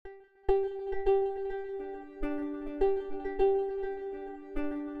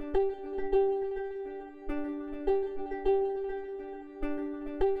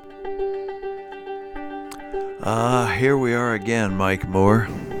here we are again, Mike Moore.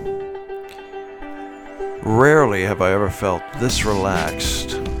 Rarely have I ever felt this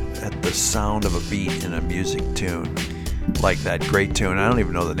relaxed at the sound of a beat in a music tune. Like that great tune. I don't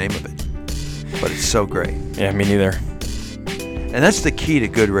even know the name of it, but it's so great. Yeah, me neither. And that's the key to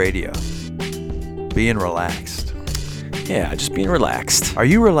good radio. Being relaxed. Yeah, just being relaxed. Are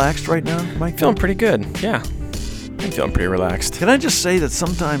you relaxed right now, Mike? Feeling pretty good, yeah. I'm feeling pretty relaxed. Can I just say that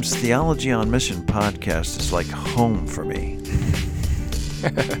sometimes Theology on Mission podcast is like home for me?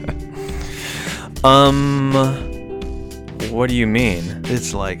 What do you mean?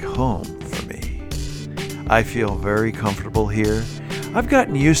 It's like home for me. I feel very comfortable here. I've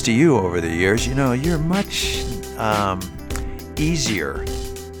gotten used to you over the years. You know, you're much easier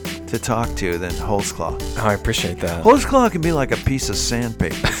to talk to than Holtzclaw. Oh, I appreciate that. Holtzclaw can be like a piece of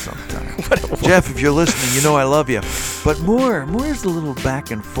sandpaper sometimes. Jeff, if you're listening, you know I love you. But Moore's a little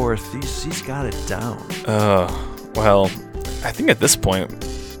back and forth. He's got it down. Well, I think at this point,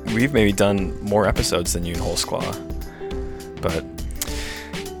 we've maybe done more episodes than you and Holtzclaw. But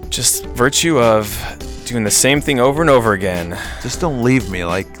just virtue of doing the same thing over and over again. Just don't leave me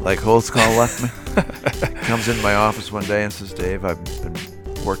like Holtzclaw left me. Comes into my office one day and says, Dave, I've been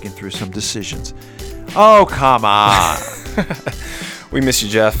working through some decisions. Oh, come on. We miss you,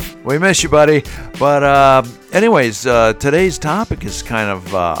 Jeff. We miss you, buddy. But anyways, today's topic is kind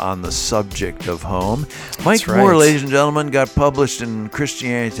of on the subject of home. Mike Moore, ladies and gentlemen, got published in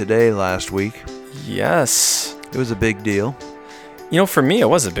Christianity Today last week. Yes. It was a big deal. You know, for me, it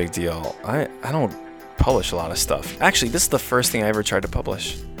was a big deal. I don't publish a lot of stuff. Actually, this is the first thing I ever tried to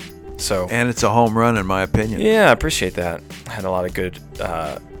publish. And it's a home run, in my opinion. Yeah, I appreciate that. I had a lot of good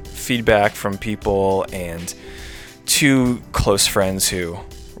feedback from people and two close friends who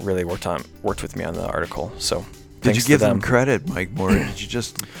really worked with me on the article. So did you give them credit, Mike Moore? Did you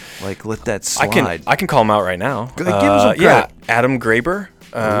just let that slide? I can call them out right now. Give us some credit. Yeah, Adam Graber,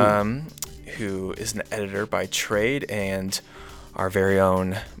 who is an editor by trade, and our very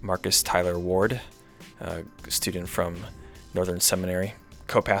own Marcus Tyler Ward, a student from Northern Seminary,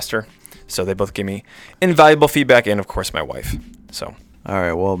 co-pastor. So they both gave me invaluable feedback, and of course my wife. So. All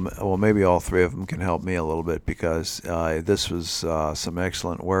right. Well, maybe all three of them can help me a little bit because this was some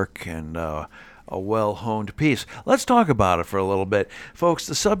excellent work and a well-honed piece. Let's talk about it for a little bit, folks.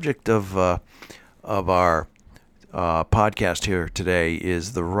 The subject of our podcast here today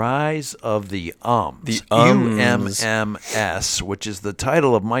is the rise of the ums. The ums. UMMS, which is the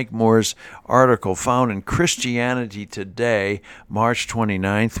title of Mike Moore's article found in Christianity Today, March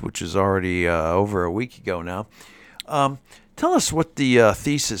 29th, which is already over a week ago now. Tell us what the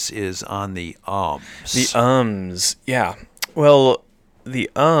thesis is on the ums. The ums, yeah. Well, the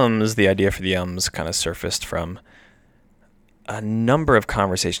idea for the ums kind of surfaced from a number of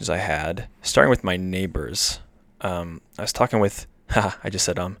conversations I had, starting with my neighbors. I was talking with, I just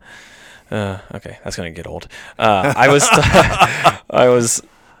said okay, that's gonna get old. I was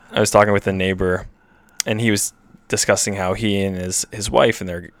talking with a neighbor, and he was discussing how he and his wife and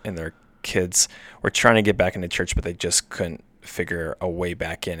their kids were trying to get back into church, but they just couldn't figure a way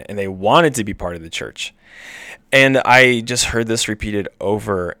back in, and they wanted to be part of the church. And I just heard this repeated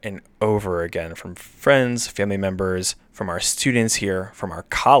over and over again from friends, family members, from our students here, from our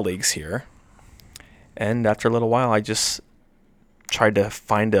colleagues here. And after a little while, I just tried to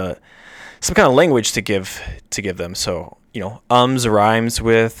find some kind of language to give them. So, ums rhymes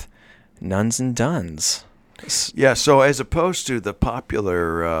with nuns and duns. Yeah, so as opposed to the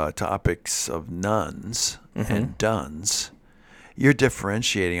popular topics of nuns and duns, you're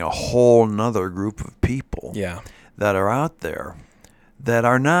differentiating a whole nother group of people that are out there that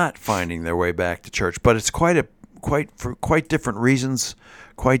are not finding their way back to church. But it's for quite different reasons,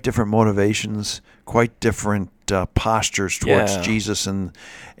 quite different motivations, quite different postures towards Jesus and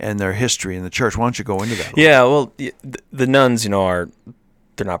their history in the church. Why don't you go into that? Yeah, well, the nuns,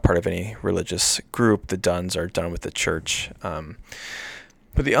 they're not part of any religious group. The duns are done with the church. But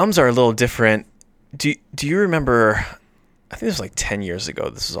the ums are a little different. Do you remember, I think it was like 10 years ago,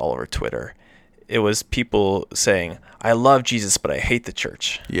 this was all over Twitter. It was people saying, I love Jesus, but I hate the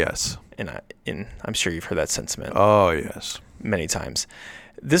church. Yes. And I'm sure you've heard that sentiment. Oh, yes. Many times.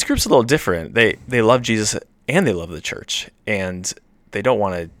 This group's a little different. They love Jesus and they love the church. And they don't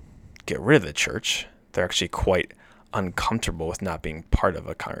want to get rid of the church. They're actually quite uncomfortable with not being part of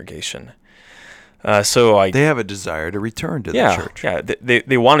a congregation. They have a desire to return to the church. Yeah,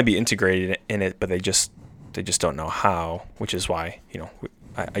 they want to be integrated in it, but they just don't know how, which is why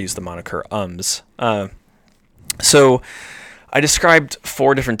I use the moniker ums. So I described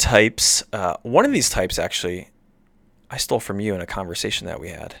 4 different types. One of these types, actually, I stole from you in a conversation that we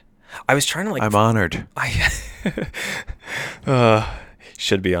had. I was trying to I'm honored.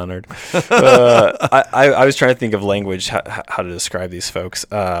 Should be honored. I was trying to think of language, how to describe these folks.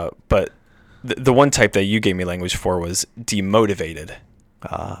 But the one type that you gave me language for was demotivated.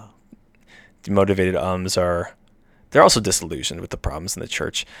 Demotivated they're also disillusioned with the problems in the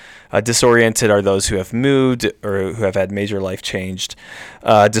church. Disoriented are those who have moved or who have had major life changed.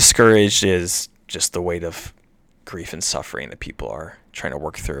 Discouraged is just the weight of grief and suffering that people are trying to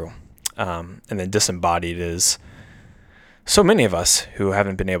work through. And then disembodied is so many of us who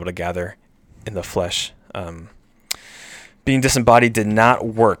haven't been able to gather in the flesh. Being disembodied did not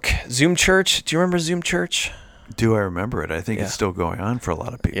work. Zoom Church, do you remember Zoom Church? Do I remember it? I think it's still going on for a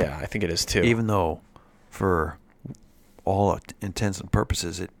lot of people. Yeah, I think it is too. Even though for all intents and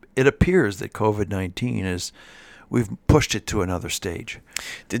purposes, it appears that COVID-19 we've pushed it to another stage.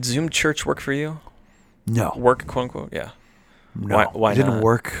 Did Zoom Church work for you? No. Work, quote unquote? Yeah. No, why it didn't not?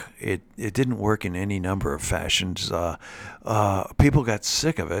 work. It didn't work in any number of fashions. People got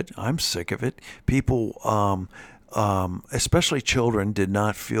sick of it. I'm sick of it. People, especially children, did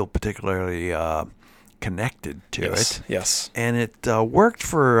not feel particularly connected to it. Yes. And it worked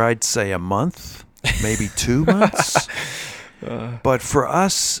for, I'd say, a month, maybe 2 months. But for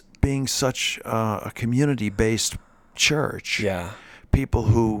us being such a community-based church, people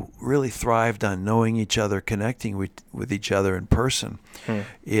who really thrived on knowing each other, connecting with each other in person,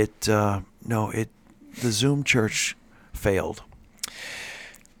 the Zoom church failed.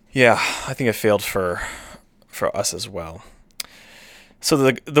 Yeah, I think it failed for us as well. So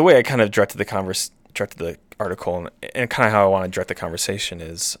the way I kind of directed the article and kind of how I want to direct the conversation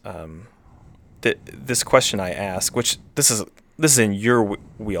is this question I ask, which this is in your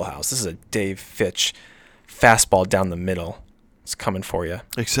wheelhouse. This is a Dave Fitch fastball down the middle. It's coming for you.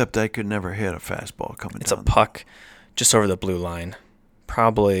 Except I could never hit a fastball coming down. It's a puck just over the blue line.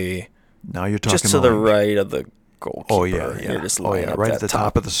 Probably now you're talking just to the right of the goalkeeper. Oh, yeah. You're just right at the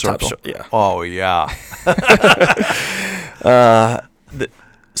top of the circle. Yeah. Oh, yeah.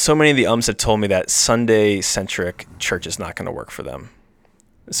 So many of the have told me that Sunday-centric church is not going to work for them.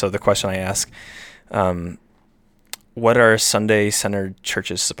 So the question I ask, what are Sunday-centered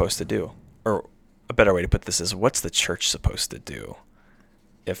churches supposed to do? Or a better way to put this is, what's the church supposed to do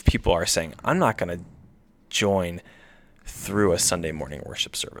if people are saying, I'm not going to join through a Sunday morning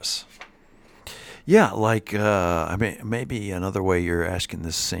worship service? Yeah, like, maybe another way you're asking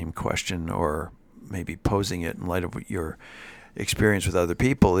this same question, or maybe posing it in light of your experience with other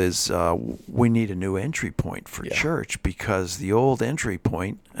people, is we need a new entry point for church, because the old entry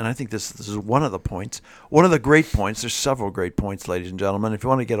point, and I think this is one of the points, one of the great points, there's several great points, ladies and gentlemen, if you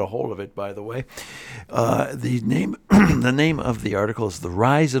want to get a hold of it, by the way, the name of the article is The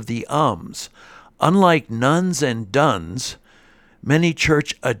Rise of the Ums. Unlike nuns and duns, many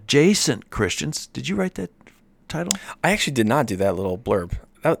church-adjacent Christians, did you write that title? I actually did not do that little blurb.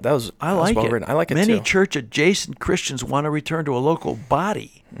 That was well written. I like it Many too. church-adjacent Christians want to return to a local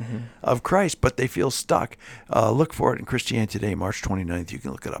body of Christ, but they feel stuck. Look for it in Christianity Today, March 29th. You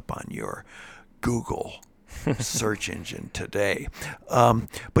can look it up on your Google search engine today.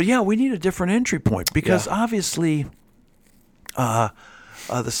 But yeah, we need a different entry point, because obviously the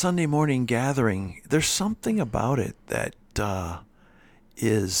Sunday morning gathering, there's something about it that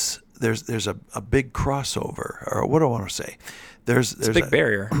there's a big crossover, or what do I want to say? There's a big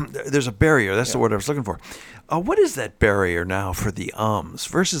barrier. There's a barrier. That's the word I was looking for. What is that barrier now for the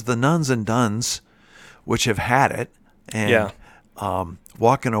versus the nuns and duns, which have had it and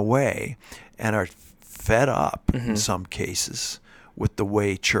walking away and are fed up in some cases with the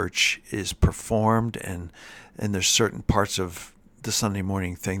way church is performed, and there's certain parts of the Sunday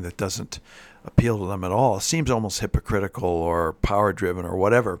morning thing that doesn't appeal to them at all. It seems almost hypocritical or power-driven or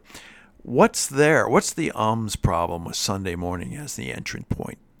whatever. What's there? What's the problem with Sunday morning as the entry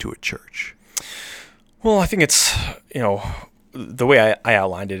point to a church? Well, I think it's, the way I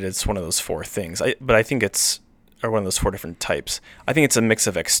outlined it, it's one of those four things. But I think it's one of those four different types. I think it's a mix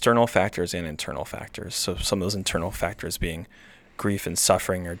of external factors and internal factors. So some of those internal factors being grief and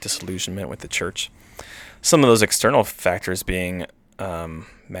suffering or disillusionment with the church. Some of those external factors being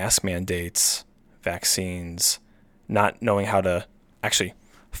mask mandates, vaccines, not knowing how to actually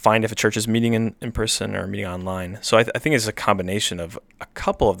find if a church is meeting in person or meeting online. So I think it's a combination of a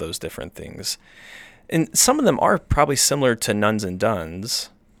couple of those different things. And some of them are probably similar to nuns and duns.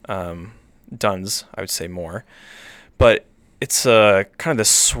 Duns, I would say more. But it's kind of the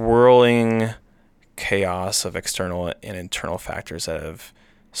swirling chaos of external and internal factors that have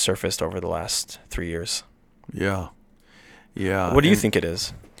surfaced over the last 3 years. Yeah. What do you think it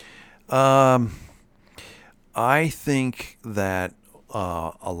is? I think that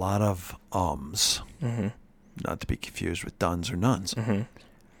a lot of not to be confused with duns or nuns.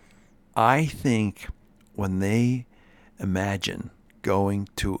 I think when they imagine going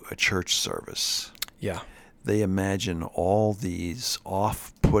to a church service, they imagine all these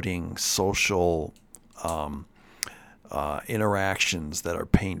off-putting social interactions that are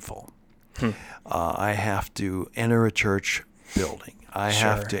painful. I have to enter a church building. I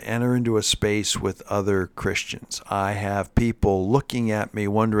have to enter into a space with other Christians. I have people looking at me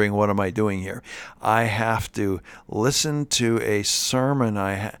wondering, what am I doing here? I have to listen to a sermon.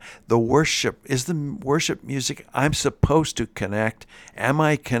 The worship music. I'm supposed to connect. Am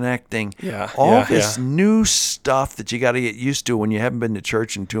I connecting? All this new stuff that you got to get used to when you haven't been to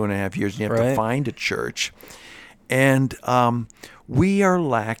church in 2.5 years. And you have to find a church. And we are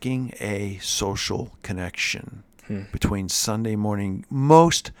lacking a social connection between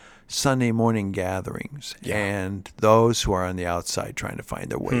most Sunday morning gatherings and those who are on the outside trying to find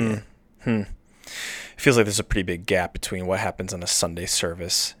their way in. It feels like there's a pretty big gap between what happens on a Sunday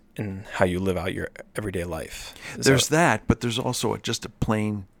service and how you live out your everyday life. There's that, but there's also just a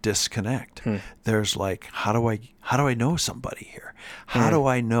plain disconnect. There's like, how do I know somebody here? How do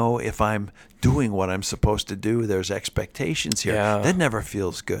I know if I'm doing what I'm supposed to do? There's expectations here. That never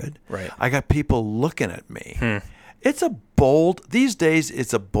feels good. Right. I got people looking at me. These days,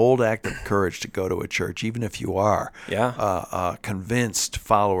 it's a bold act of courage to go to a church, even if you are a convinced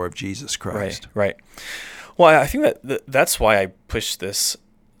follower of Jesus Christ. Right. Well, I think that's why I push this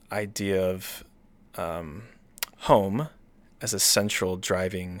idea of home as a central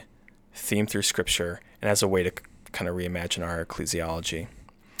driving theme through Scripture and as a way to kind of reimagine our ecclesiology.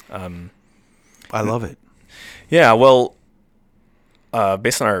 I love it. Yeah, well,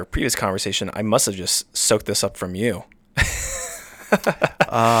 based on our previous conversation, I must have just soaked this up from you.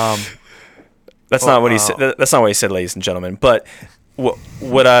 That's not what he said. That's not what he said, ladies and gentlemen. But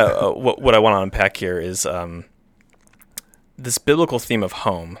what I want to unpack here is this biblical theme of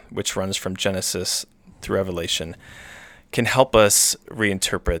home, which runs from Genesis through Revelation, can help us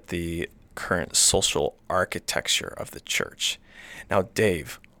reinterpret the current social architecture of the church. Now,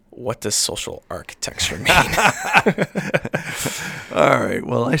 Dave, what does social architecture mean? All right.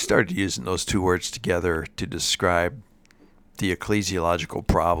 Well, I started using those two words together to describe the ecclesiological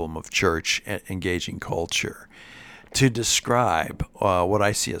problem of church engaging culture, to describe what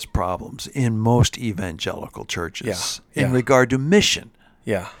I see as problems in most evangelical churches in regard to mission.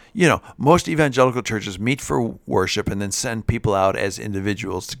 Most evangelical churches meet for worship and then send people out as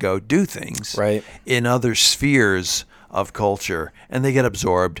individuals to go do things in other spheres of culture, and they get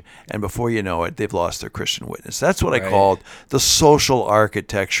absorbed, and before you know it, they've lost their Christian witness. That's what I called the social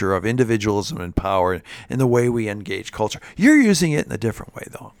architecture of individualism and power in the way we engage culture. You're using it in a different way,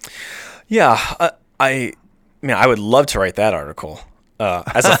 though. Yeah, I would love to write that article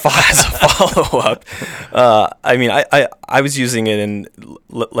as a follow-up. I was using it in,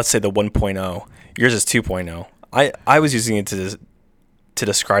 let's say, the 1.0. Yours is 2.0. I was using it to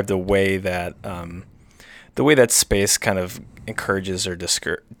describe the way that space kind of encourages or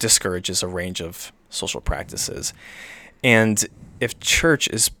discourages a range of social practices. And if church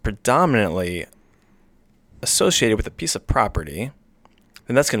is predominantly associated with a piece of property,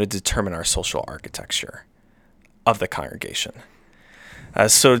 then that's going to determine our social architecture of the congregation.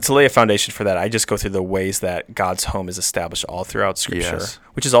 So to lay a foundation for that, I just go through the ways that God's home is established all throughout Scripture,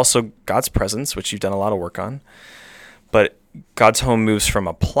 which is also God's presence, which you've done a lot of work on. But God's home moves from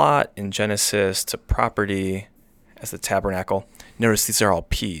a plot in Genesis to property as the tabernacle. Notice these are all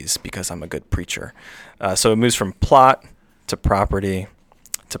P's because I'm a good preacher. So it moves from plot to property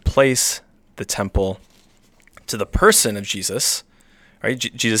to place, the temple, to the person of Jesus. Right?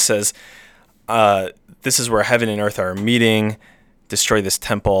 Jesus says, this is where heaven and earth are meeting. Destroy this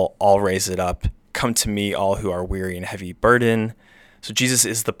temple, I'll raise it up. Come to me, all who are weary and heavy burden. So Jesus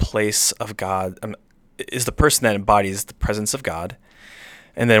is the place of God, is the person that embodies the presence of God.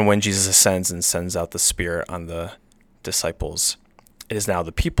 And then when Jesus ascends and sends out the Spirit on the disciples, it is now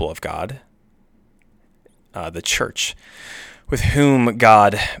the people of God, the church, with whom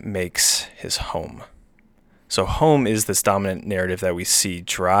God makes his home. So home is this dominant narrative that we see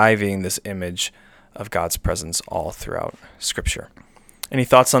driving this image of God's presence all throughout Scripture. Any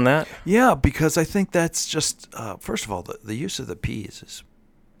thoughts on that? Yeah, because I think that's just, first of all, the use of the P's is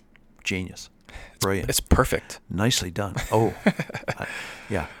genius. Brilliant. It's perfect. Nicely done. Oh,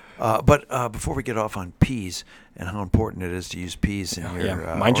 yeah. But before we get off on P's and how important it is to use P's in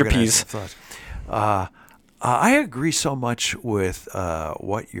your mind your P's thoughts, I agree so much with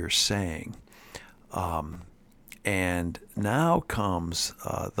what you're saying. And now comes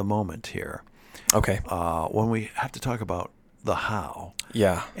the moment here. Okay. When we have to talk about the how.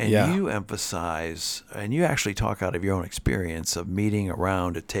 Yeah. And you emphasize, and you actually talk out of your own experience of meeting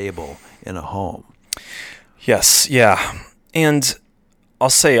around a table in a home. Yes. Yeah. And I'll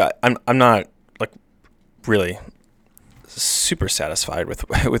say I'm not like really super satisfied with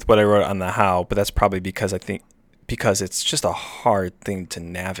what I wrote on the how, but that's probably because it's just a hard thing to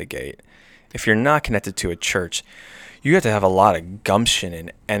navigate. If you're not connected to a church, you have to have a lot of gumption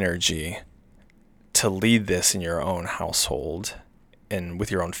and energy to lead this in your own household and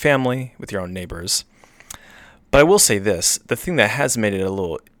with your own family, with your own neighbors. But I will say this, the thing that has made it a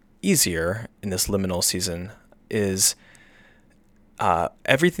little easier in this liminal season is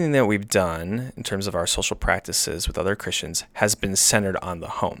everything that we've done in terms of our social practices with other Christians has been centered on the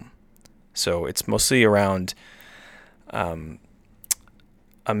home. So it's mostly around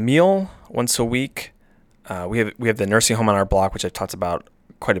a meal once a week. We have the nursing home on our block, which I've talked about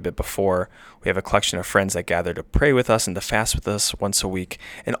quite a bit before. We have a collection of friends that gather to pray with us and to fast with us once a week.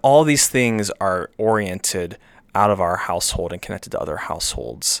 And all these things are oriented out of our household and connected to other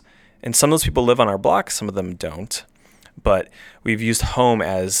households. And some of those people live on our block, some of them don't. But we've used home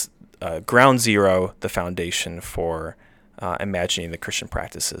as ground zero, the foundation for imagining the Christian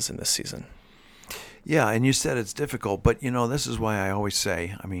practices in this season. Yeah, and you said it's difficult, but this is why I always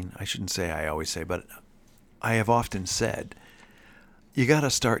say, I shouldn't say I always say, but I have often said, you got to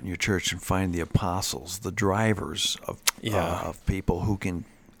start in your church and find the apostles, the drivers of people who can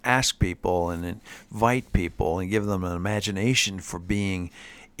ask people and invite people and give them an imagination for being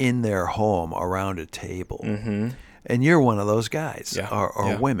in their home around a table. Mm-hmm. And you're one of those guys,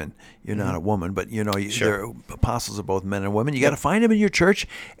 or women. You're not a woman, but Sure. They're apostles of both men and women. You got to find them in your church,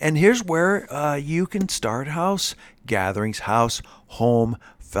 and here's where you can start house gatherings, home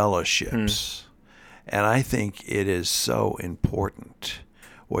fellowships. And I think it is so important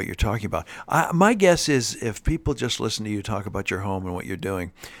what you're talking about. My guess is if people just listen to you talk about your home and what you're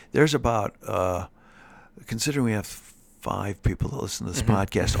doing, there's about, considering we have 5 people that listen to this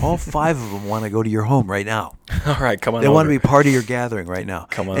podcast, all 5 of them want to go to your home right now. All right, come on. They want to be part of your gathering right now.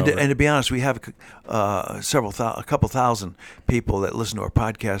 Come on. And to be honest, we have a couple thousand people that listen to our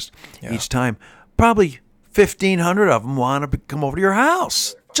podcast each time. Probably 1,500 of them want to come over to your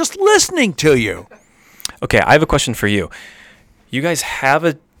house, just listening to you. Okay, I have a question for you. You guys have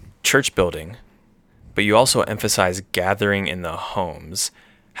a church building, but you also emphasize gathering in the homes.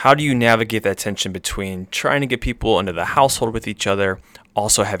 How do you navigate that tension between trying to get people into the household with each other,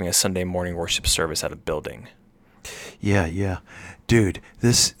 also having a Sunday morning worship service at a building? Yeah. Dude,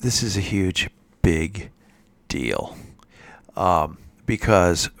 this is a huge, big deal.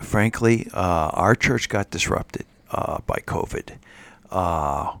 Because, frankly, our church got disrupted by COVID.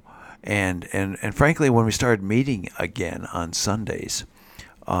 And frankly, when we started meeting again on Sundays,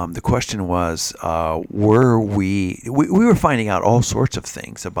 the question was, we were finding out all sorts of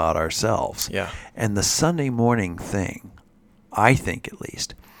things about ourselves. Yeah. And the Sunday morning thing, I think at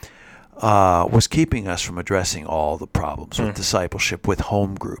least, was keeping us from addressing all the problems with discipleship, with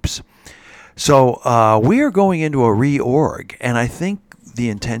home groups. So we are going into a reorg, and I think the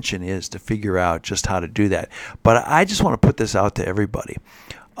intention is to figure out just how to do that. But I just want to put this out to everybody.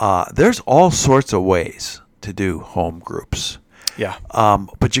 There's all sorts of ways to do home groups. Yeah.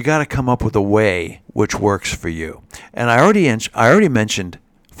 But you got to come up with a way which works for you. And I already mentioned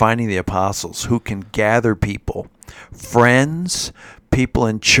finding the apostles who can gather people, friends, people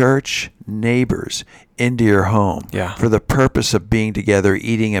in church, neighbors, into your home for the purpose of being together,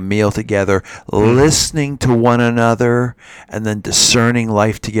 eating a meal together, listening to one another, and then discerning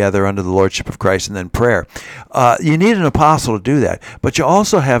life together under the lordship of Christ, and then prayer. You need an apostle to do that, but you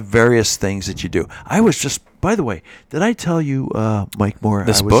also have various things that you do. I was just, by the way, did I tell you, Mike Moore,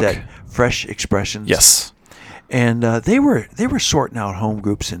 this I was book? at Fresh Expressions? Yes. And they were sorting out home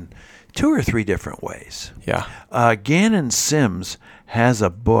groups in 2 or 3 different ways. Yeah. Gannon Sims has a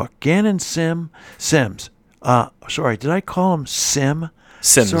book. Gannon Sims. Sorry, did I call him Sims?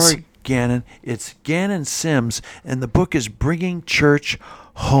 Sorry, Gannon. It's Gannon Sims, and the book is Bringing Church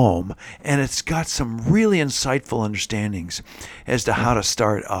Home, and it's got some really insightful understandings as to how to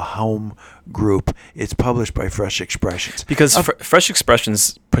start a home group. It's published by Fresh Expressions. Because Fresh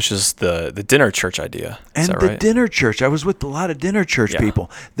Expressions pushes the dinner church idea. Is that right? The dinner church. I was with a lot of dinner church people.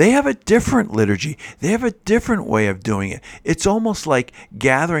 They have a different liturgy. They have a different way of doing it. It's almost like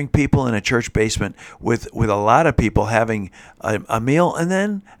gathering people in a church basement with a lot of people having a meal and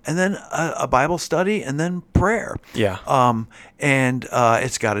then a Bible study and then prayer. Yeah. And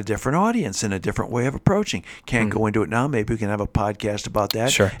it's got a different audience and a different way of approaching. Can't go into it now. Maybe we can have a podcast about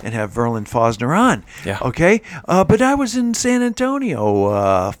that. Sure. And have Verlin Falk causing her on. Yeah. Okay. But I was in San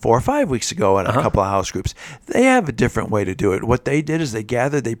Antonio 4 or 5 weeks ago at a couple of house groups. They have a different way to do it. What they did is they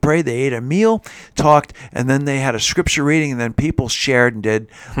gathered, they prayed, they ate a meal, talked, and then they had a scripture reading, and then people shared and did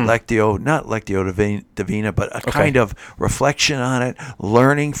not Lectio Divina, but a kind of reflection on it,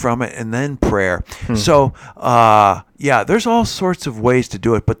 learning from it, and then prayer. So, there's all sorts of ways to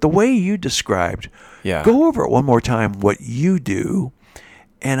do it. But the way you described, go over it one more time, what you do.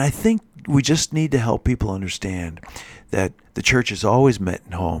 And I think we just need to help people understand that the church has always met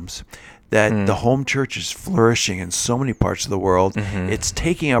in homes, that the home church is flourishing in so many parts of the world. It's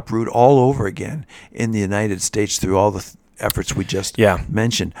taking up root all over again in the United States through all the efforts we just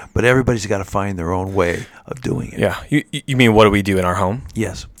mentioned. But everybody's got to find their own way of doing it. Yeah. You mean what do we do in our home?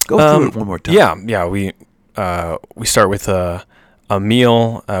 Yes. Go through it one more time. Yeah. We start with a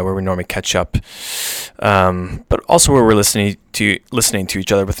meal where we normally catch up, but also where we're listening to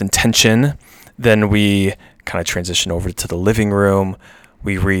each other with intention. Then we kind of transition over to the living room.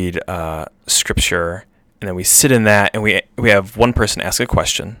 We read scripture, and then we sit in that, and we have one person ask a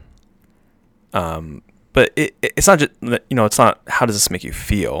question. But it's not just, it's not how does this make you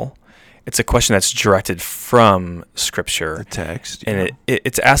feel. It's a question that's directed from Scripture, the text, and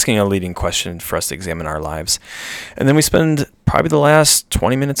it's asking a leading question for us to examine our lives. And then we spend probably the last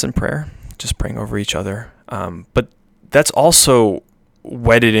 20 minutes in prayer, just praying over each other. But that's also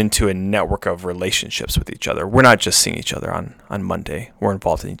wedded into a network of relationships with each other. We're not just seeing each other on Monday. We're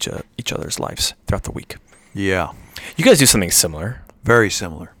involved in each other's lives throughout the week. Yeah. You guys do something similar. Very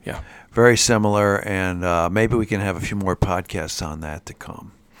similar. Yeah. Very similar, and maybe we can have a few more podcasts on that to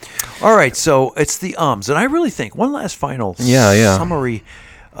come. All right, so it's the ums, and I really think one last final summary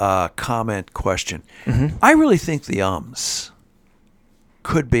comment question. I really think the ums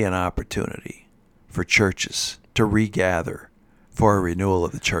could be an opportunity for churches to regather for a renewal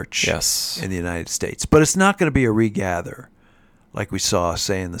of the church in the United States. But it's not going to be a regather like we saw,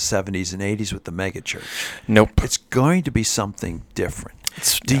 say, in the 70s and 80s with the megachurch. Nope. It's going to be something different.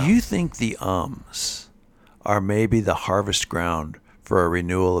 Do you think the ums are maybe the harvest ground for a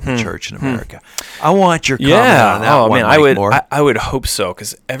renewal of the church in America? I want your comment on that one, Mike Moore. I would hope so,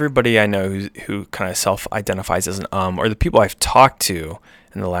 because everybody I know who kind of self-identifies as an or the people I've talked to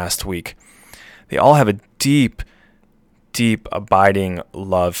in the last week, they all have a deep, deep, abiding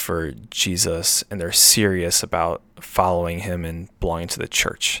love for Jesus, and they're serious about following him and belonging to the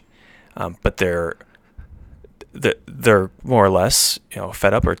church. But they're more or less,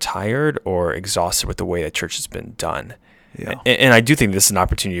 fed up or tired or exhausted with the way that church has been done. Yeah. And I do think this is an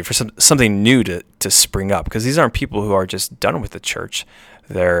opportunity for something new to spring up, because these aren't people who are just done with the church.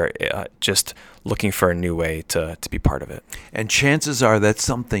 They're just looking for a new way to be part of it. And chances are that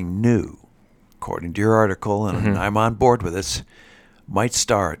something new, according to your article, and I'm on board with this, might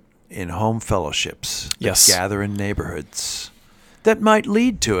start in home fellowships that gather in neighborhoods that might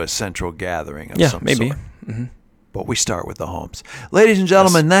lead to a central gathering of some sort. But we start with the homes. Ladies and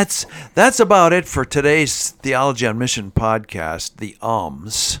gentlemen, that's about it for today's Theology on Mission podcast, The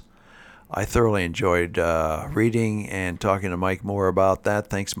Ums. I thoroughly enjoyed reading and talking to Mike Moore about that.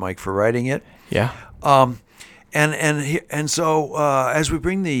 Thanks, Mike, for writing it. Yeah. And so as we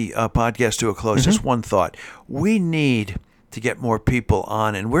bring the podcast to a close, just one thought. We need to get more people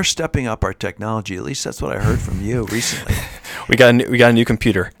on, and we're stepping up our technology. At least that's what I heard from you recently. We got a new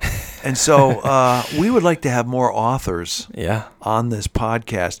computer. And so we would like to have more authors on this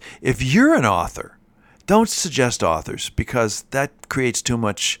podcast. If you're an author, don't suggest authors, because that creates too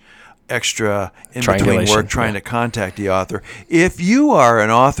much extra in-between work trying to contact the author. If you are an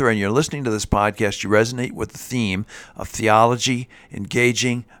author and you're listening to this podcast, you resonate with the theme of theology,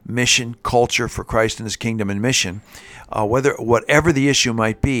 engaging, mission, culture for Christ and his kingdom and mission, whatever the issue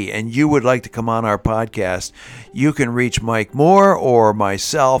might be, and you would like to come on our podcast, you can reach Mike Moore or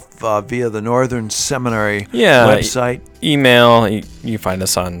myself via the Northern Seminary website. Email. You find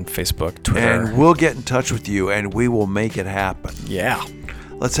us on Facebook, Twitter. And we'll get in touch with you, and we will make it happen. Yeah.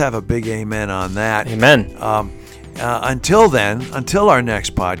 Let's have a big amen on that. Amen. Until then, until our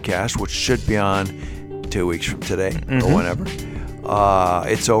next podcast, which should be on 2 weeks from today or whenever,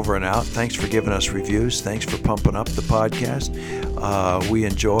 it's over and out. Thanks for giving us reviews. Thanks for pumping up the podcast. We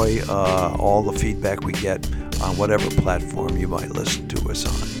enjoy all the feedback we get on whatever platform you might listen to us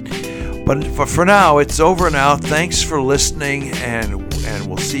on. But for now, it's over and out. Thanks for listening, and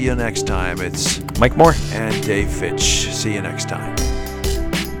we'll see you next time. It's Mike Moore and Dave Fitch. See you next time.